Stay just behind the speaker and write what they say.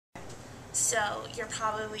So you're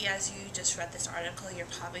probably, as you just read this article, you're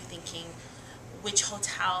probably thinking, which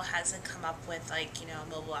hotel hasn't come up with, like, a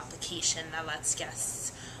mobile application that lets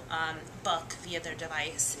guests book via their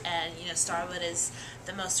device? And Starwood is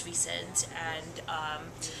the most recent, and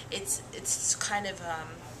it's kind of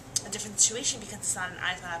a different situation because it's not an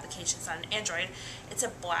iPhone application, it's not an Android, it's a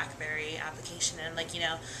BlackBerry application. And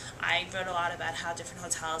I wrote a lot about how different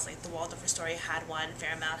hotels, like the Waldorf Astoria had one,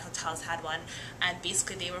 Fairmount Hotels had one, and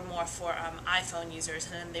basically they were more for iPhone users,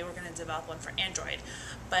 and then they were going to develop one for Android.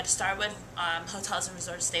 But Starwood Hotels and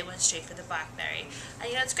Resorts, they went straight for the BlackBerry.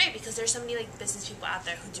 And it's great because there's so many business people out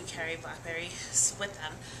there who do carry BlackBerries with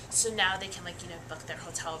them, so now they can book their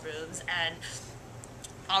hotel rooms. And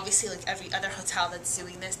obviously, like every other hotel that's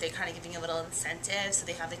doing this, they're kind of giving a little incentive, so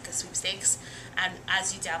they have a sweepstakes. And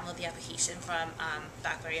as you download the application from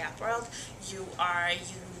BlackBerry App World, you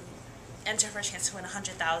enter for a chance to win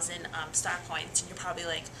 100,000 star points. And you're probably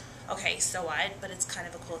like, okay, so what? But it's kind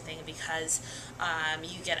of a cool thing because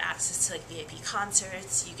you get access to VIP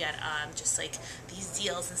concerts, you get just these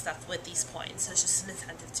deals and stuff with these points. So it's just an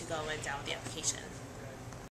incentive to go and download the application.